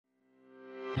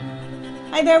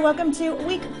Hi there, welcome to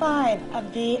week 5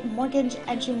 of the Mortgage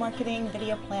Edu Marketing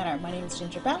Video Planner. My name is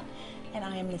Ginger Bell and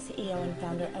I am the CEO and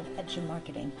founder of Edu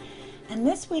Marketing. And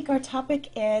this week our topic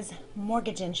is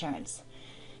mortgage insurance.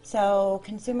 So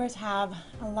consumers have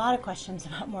a lot of questions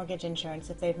about mortgage insurance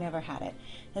if they've never had it.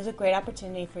 There's a great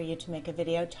opportunity for you to make a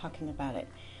video talking about it.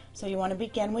 So you want to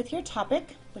begin with your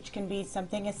topic, which can be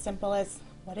something as simple as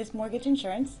what is mortgage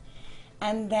insurance,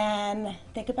 and then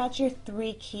think about your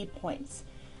 3 key points.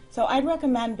 So I'd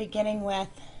recommend beginning with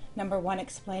number 1,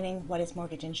 explaining what is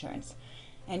mortgage insurance.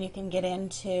 And you can get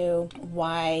into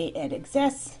why it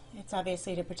exists. It's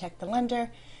obviously to protect the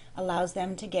lender, allows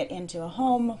them to get into a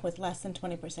home with less than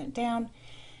 20% down.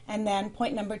 And then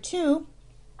point number 2,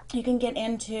 you can get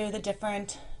into the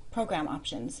different program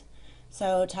options.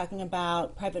 So talking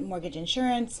about private mortgage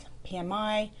insurance,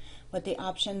 PMI, what the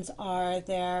options are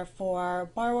there for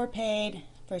borrower paid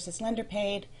versus lender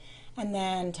paid, and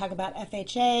then talk about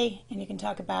FHA, and you can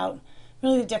talk about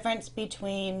really the difference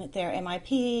between their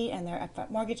MIP and their upfront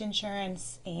mortgage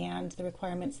insurance and the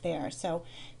requirements there. So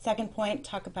second point,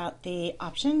 talk about the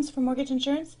options for mortgage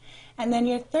insurance. And then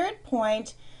your third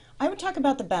point, I would talk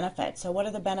about the benefits. So what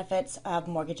are the benefits of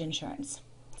mortgage insurance?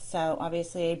 So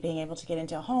obviously being able to get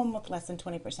into a home with less than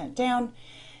 20% down,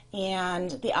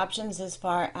 and the options as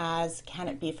far as can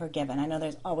it be forgiven. I know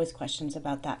there's always questions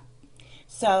about that.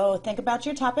 So think about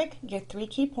your topic, your 3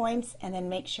 key points, and then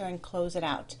make sure and close it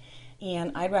out.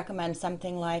 And I'd recommend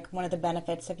something like one of the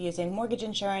benefits of using mortgage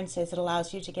insurance is it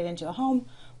allows you to get into a home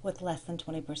with less than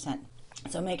 20%.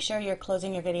 So make sure you're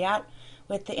closing your video out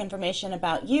with the information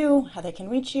about you, how they can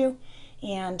reach you,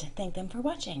 and thank them for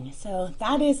watching. So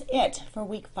that is it for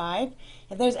week 5.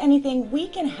 If there's anything we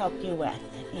can help you with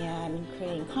in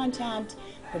creating content,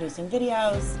 producing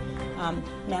videos,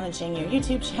 managing your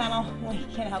YouTube channel, we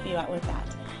can help you out with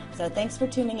that. So thanks for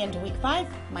tuning in to week 5.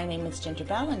 My name is Ginger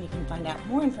Bell, and you can find out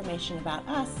more information about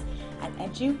us at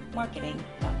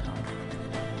edumarketing.com.